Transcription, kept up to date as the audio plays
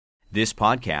This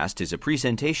podcast is a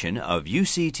presentation of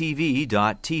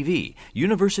UCTV.tv,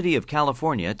 University of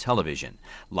California Television.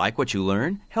 Like what you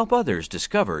learn? Help others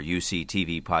discover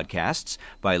UCTV podcasts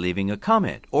by leaving a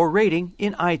comment or rating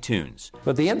in iTunes.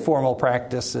 But the informal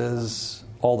practice is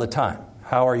all the time.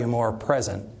 How are you more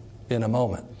present in a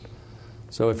moment?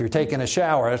 So if you're taking a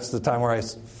shower, it's the time where I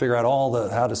figure out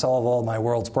how to solve all my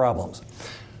world's problems.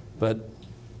 But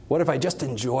what if I just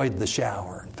enjoyed the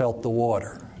shower and felt the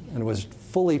water and was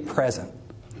fully present?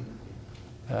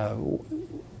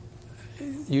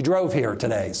 You drove here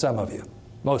today, some of you,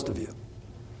 most of you.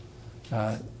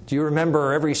 Do you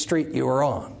remember every street you were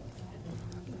on?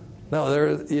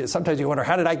 No, sometimes you wonder,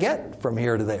 how did I get from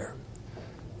here to there?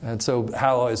 And so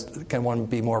can one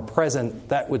be more present?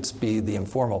 That would be the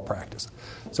informal practice.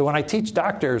 So when I teach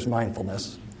doctors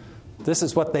mindfulness, this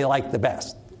is what they like the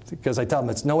best, because I tell them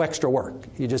it's no extra work.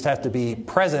 You just have to be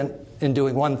present in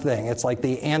doing one thing. It's like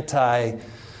the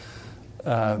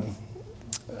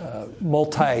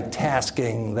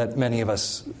multitasking that many of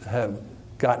us have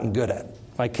gotten good at.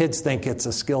 My kids think it's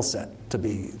a skill set to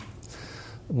be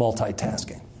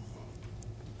multitasking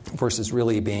versus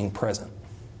really being present.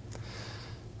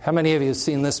 How many of you have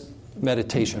seen this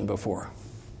meditation before?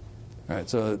 All right,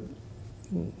 so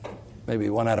maybe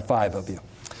 1 out of 5 of you.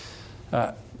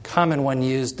 Common one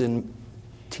used in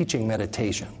teaching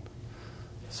meditation.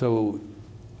 So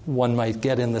one might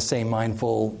get in the same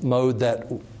mindful mode that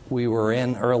we were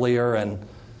in earlier and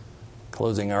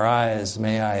closing our eyes.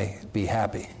 May I be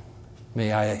happy.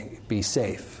 May I be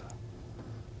safe.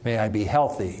 May I be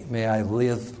healthy. May I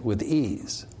live with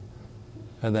ease.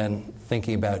 And then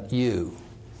thinking about you.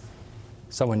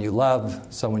 Someone you love,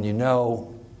 someone you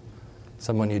know,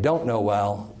 someone you don't know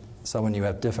well, someone you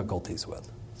have difficulties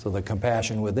with. So the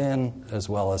compassion within as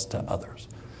well as to others.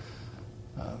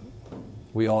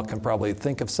 We all can probably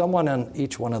think of someone in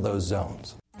each one of those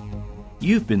zones.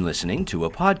 You've been listening to a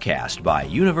podcast by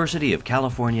University of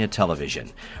California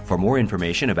Television. For more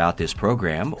information about this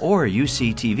program or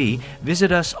UCTV,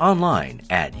 visit us online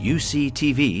at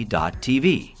uctv.tv.